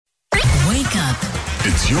Wake up.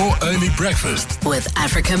 It's your early breakfast with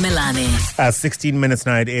Africa Milani. 16 minutes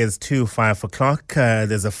now, it is to 5 o'clock.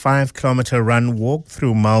 There's a 5-kilometer run walk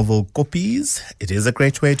through Melville Koppies. It is a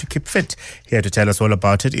great way to keep fit. Here to tell us all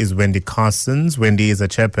about it is Wendy Carsons. Wendy is a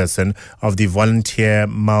chairperson of the volunteer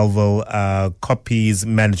Melville Koppies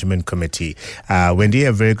Management Committee. Wendy,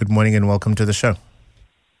 a very good morning and welcome to the show.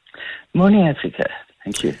 Morning, Africa.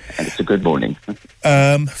 Thank you. And it's a good morning.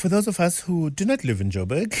 For those of us who do not live in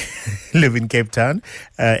Joburg, live in Cape Town,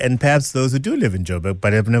 and perhaps those who do live in Joburg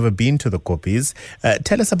but have never been to the Koppies,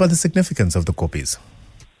 tell us about the significance of the Koppies.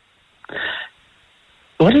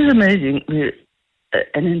 What is amazing, we're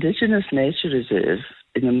an indigenous nature reserve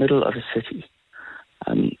in the middle of a city.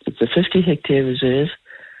 It's a 50-hectare reserve.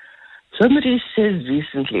 Somebody said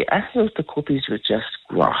recently, I thought the Koppies were just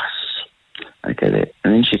grass. Okay,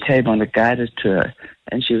 and then she came on a guided tour,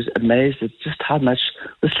 and she was amazed at just how much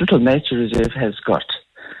this little nature reserve has got.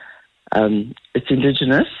 It's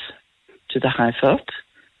indigenous to the Highveld,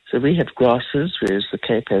 so we have grasses, whereas the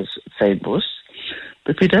Cape has fynbos.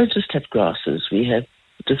 But we don't just have grasses; we have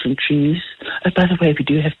different trees. Oh, by the way, we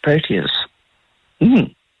do have proteas.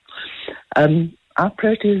 Our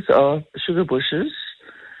proteas are sugar bushes,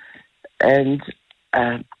 and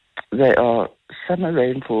they are summer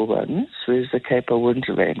rainfall ones, whereas the Cape are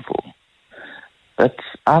winter rainfall. But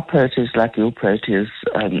our proteas, like your proteas,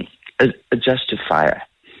 adjust to fire.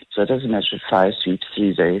 So it doesn't matter if fire sweeps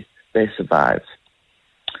through, they survive.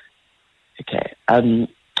 Okay.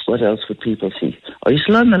 What else would people see? Are you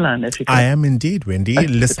still on the line, Africa? I am indeed, Wendy,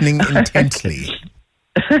 listening intently.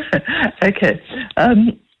 Okay.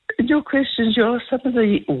 In your questions, you asked some of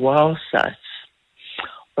the wow sites.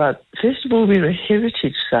 But first of all, we're a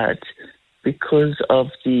heritage site because of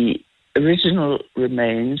the original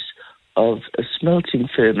remains of a smelting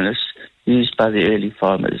furnace used by the early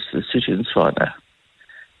farmers, the Suthunswana.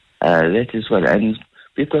 That is one. And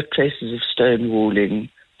we've got traces of stone walling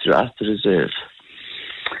throughout the reserve.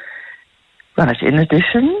 Right, in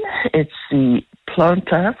addition, it's the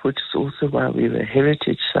plant life, which is also why we're a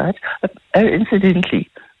heritage site. Incidentally,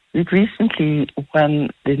 we've recently won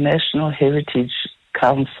the National Heritage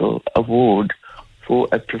Council Award for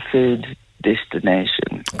a preferred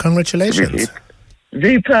destination. Congratulations. So we're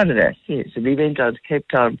very proud of that, yes. So we went out to Cape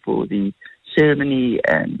Town for the ceremony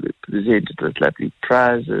and we presented with lovely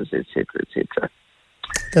prizes, etc., etc.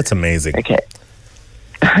 That's amazing. Okay.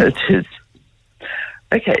 It is.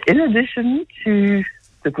 Okay, in addition to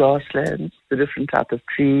the grasslands, the different type of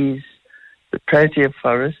trees, the protea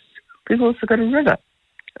forests, we've also got a river,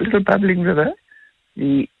 a little bubbling river,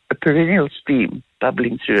 a perennial stream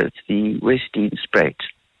bubbling through it, the Westdean Spruit.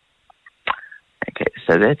 Okay,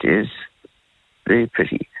 so that is very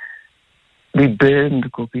pretty. We burn the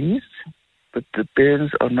Koppies, but the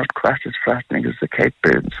burns are not quite as frightening as the Cape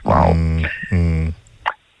burns. Wow.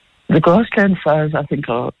 The grassland fires, I think,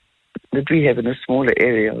 that we have in a smaller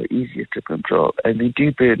area are easier to control, and we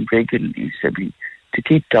do burn regularly, so to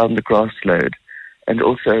keep down the grass load. And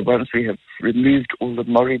also, once we have removed all the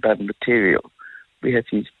moribund material, we have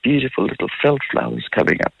these beautiful little felt flowers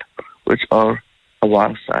coming up, which are a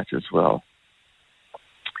wild sight as well.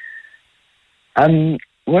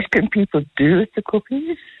 What can people do at the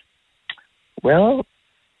Koppies? Well,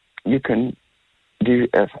 you can do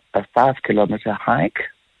a 5-kilometer hike.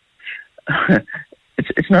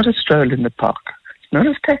 It's not a stroll in the park. It's not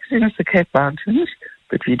as taxing as the Cape Mountains,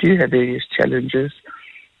 but we do have various challenges.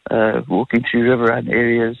 Walking through riverine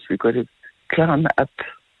areas, we've got to climb up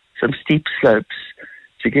some steep slopes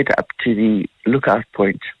to get up to the lookout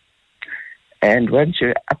point. And once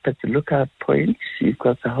you're up at the lookout point, you've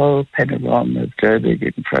got the whole panorama of Joburg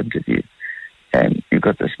in front of you. And you've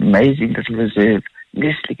got this amazing little reserve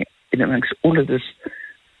nestling in amongst all of this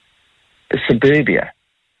suburbia.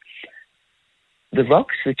 The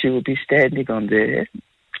rocks that you will be standing on there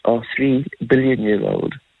are 3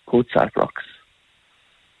 billion-year-old quartzite rocks.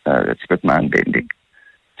 That's a bit mind-bending.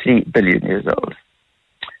 3 billion years old.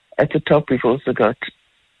 At the top, we've also got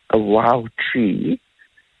a wow tree.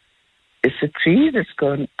 It's a tree that's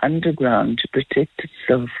gone underground to protect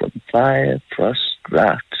itself from fire, frost,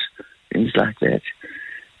 drought, things like that.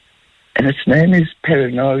 And its name is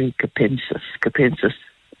Paranori capensis. Capensis,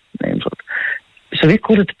 name's what. So we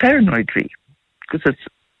call it the paranoid tree because it's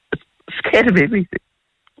scared of everything.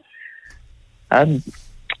 Then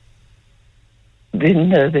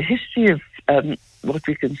the history of what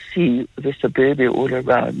we can see, the suburbia all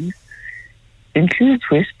around, includes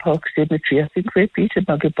West Park Cemetery, I think, where Peter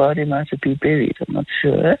Magabane might have been buried. I'm not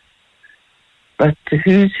sure. But the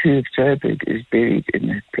who's who of Joburg is buried in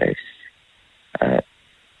that place.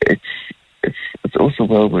 It's also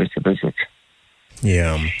well worth a visit.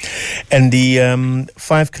 Yeah. And the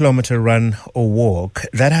 5-kilometer run or walk,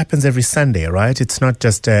 that happens every Sunday, right? It's not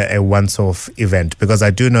just a once-off event, because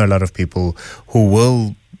I do know a lot of people who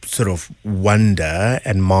will sort of wonder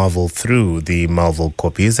and marvel through the Melville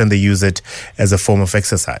Koppies, and they use it as a form of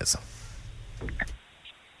exercise.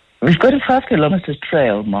 We've got a 5-kilometer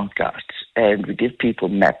trail marked out, and we give people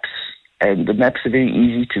maps, and the maps are very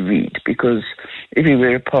easy to read because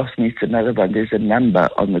everywhere a path meets another one, there's a number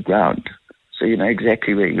on the ground, so you know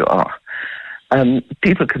exactly where you are.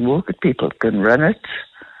 People can walk it, people can run it.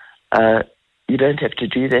 You don't have to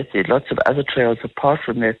do that. There are lots of other trails apart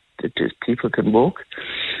from that just people can walk.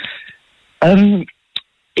 We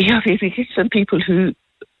get some people who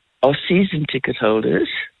are season ticket holders,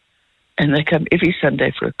 and they come every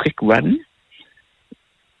Sunday for a quick run.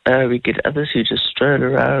 We get others who just stroll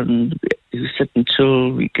around, who sit and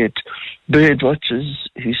chill. We get bird watchers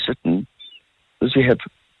who sit and... because we have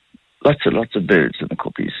lots and lots of birds in the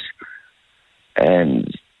Koppies.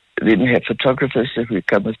 And then we have photographers who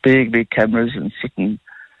come with big, big cameras and sit and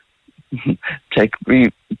take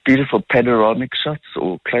really beautiful panoramic shots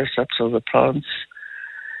or close-ups of the plants.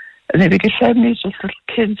 And then we get families with little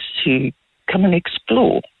kids who come and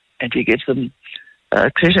explore, and we give them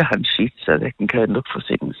treasure hunt sheets so they can go and look for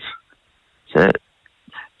things.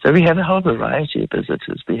 So we have a whole variety of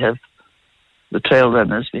visitors. We have the trail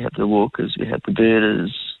runners, we have the walkers, we have the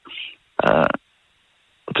birders,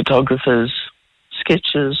 photographers,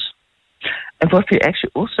 sketchers. And what we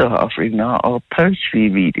actually also are offering now are poetry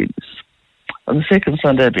readings. On the second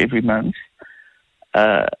Sunday of every month,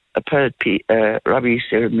 a poet, Rabbi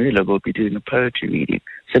Sarah Mueller, will be doing a poetry reading.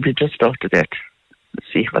 So we just started that. Let's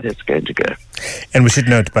see how that's going to go. And we should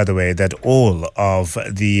note, by the way, that all of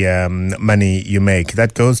the money you make,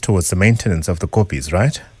 that goes towards the maintenance of the Koppies,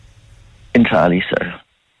 right? Entirely so.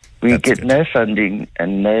 We That's get good. no funding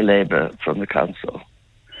and no labour from the council.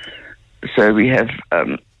 So we have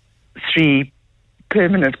 3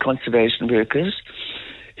 permanent conservation workers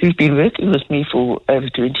who've been working with me for over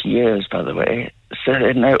 20 years, by the way. So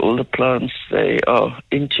they know all the plants. They are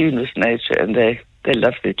in tune with nature, and they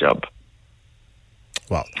love their job.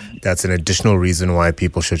 Well, that's an additional reason why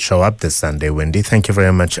people should show up this Sunday, Wendy. Thank you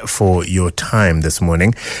very much for your time this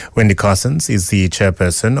morning. Wendy Carsons is the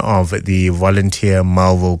chairperson of the Volunteer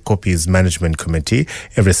Melville Koppies Management Committee.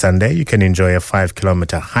 Every Sunday, you can enjoy a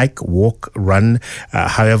 5-kilometer hike, walk, run,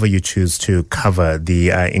 however you choose to cover the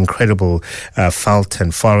incredible veld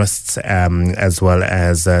and forests, as well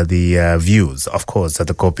as the views, of course, that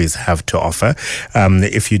the Koppies have to offer.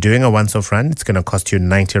 If you're doing a once-off run, it's going to cost you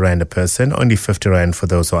 90 Rand a person, only 50 Rand for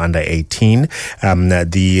those who are under 18.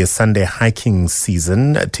 The Sunday hiking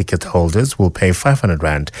season ticket holders will pay 500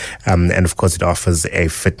 Rand. And of course, it offers a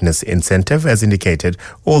fitness incentive. As indicated,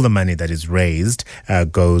 all the money that is raised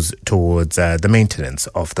goes towards the maintenance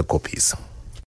of the Koppies.